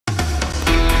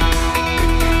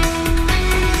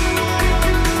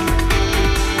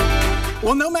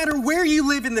Well, no matter where you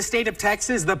live in the state of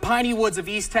Texas, the piney woods of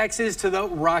East Texas to the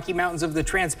Rocky Mountains of the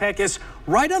Trans-Pecos,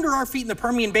 right under our feet in the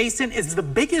Permian Basin is the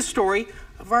biggest story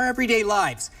of our everyday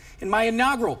lives. In my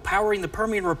inaugural Powering the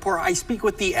Permian report, I speak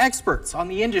with the experts on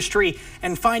the industry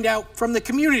and find out from the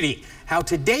community how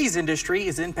today's industry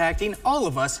is impacting all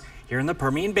of us here in the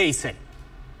Permian Basin.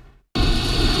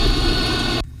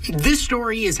 This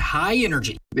story is high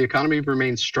energy. The economy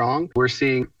remains strong. We're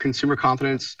seeing consumer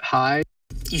confidence high.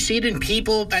 You see it in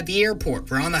people at the airport.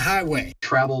 We're on the highway.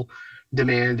 Travel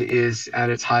demand is at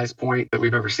its highest point that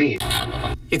we've ever seen.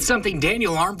 It's something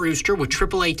Daniel Armbruster with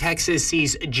AAA Texas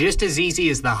sees just as easy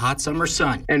as the hot summer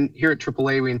sun. And here at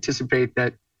AAA, we anticipate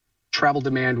that travel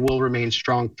demand will remain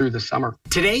strong through the summer.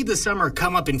 Today, the summer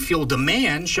come up in fuel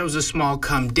demand shows a small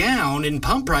come down in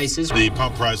pump prices. The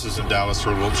pump prices in Dallas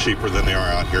are a little cheaper than they are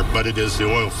out here, but it is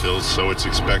the oil fields, so it's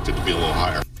expected to be a little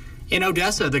higher. In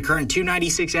Odessa, the current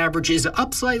 296 average is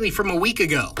up slightly from a week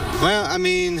ago. Well, I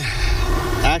mean,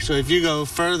 actually, if you go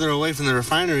further away from the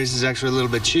refineries, it's actually a little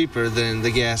bit cheaper than the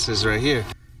gas is right here.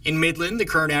 In Midland, the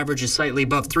current average is slightly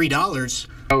above $3.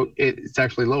 Oh, it's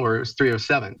actually lower. It was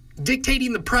 $3.07.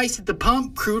 Dictating the price at the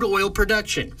pump, crude oil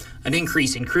production. An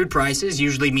increase in crude prices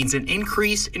usually means an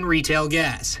increase in retail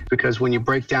gas. Because when you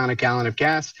break down a gallon of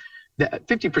gas,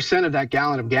 50% of that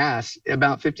gallon of gas,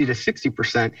 about 50 to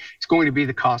 60%, is going to be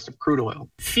the cost of crude oil.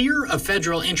 Fear of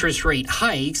federal interest rate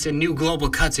hikes and new global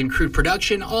cuts in crude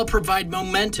production all provide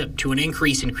momentum to an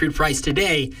increase in crude price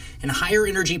today and higher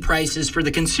energy prices for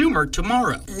the consumer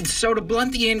tomorrow. So to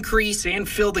blunt the increase and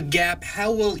fill the gap,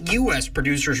 how will U.S.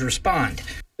 producers respond?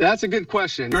 That's a good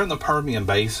question. You're in the Permian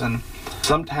Basin.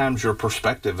 Sometimes your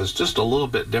perspective is just a little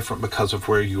bit different because of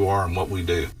where you are and what we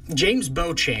do. James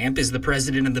Beauchamp is the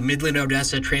president of the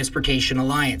Midland-Odessa Transportation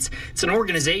Alliance. It's an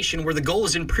organization where the goal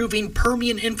is improving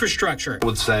Permian infrastructure. I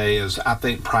would say is I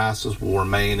think prices will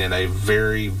remain in a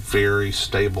very, very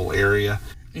stable area.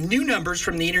 New numbers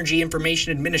from the Energy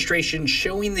Information Administration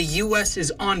showing the U.S.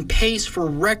 is on pace for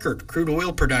record crude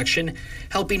oil production,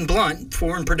 helping blunt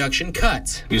foreign production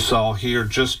cuts. You saw here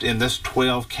just in this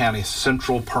 12-county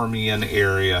central Permian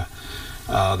area,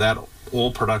 that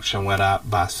oil production went up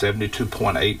by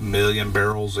 72.8 million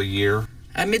barrels a year.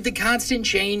 Amid the constant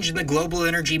change in the global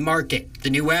energy market, the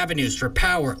new avenues for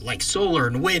power like solar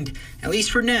and wind, at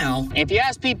least for now. If you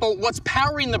ask people what's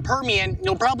powering the Permian,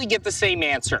 you'll probably get the same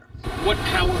answer. What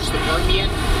powers the Permian?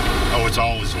 Oh, it's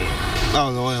always oil.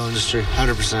 Oh, the oil industry,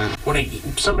 100%. When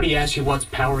somebody asks you what's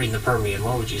powering the Permian,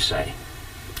 what would you say?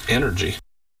 Energy.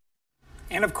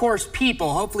 And of course,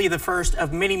 people, hopefully the first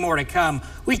of many more to come.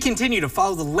 We continue to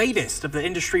follow the latest of the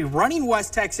industry running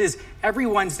West Texas every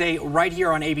Wednesday right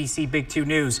here on ABC Big 2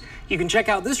 News. You can check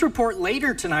out this report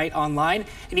later tonight online,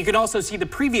 and you can also see the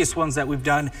previous ones that we've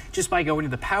done just by going to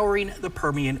the Powering the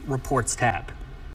Permian Reports tab.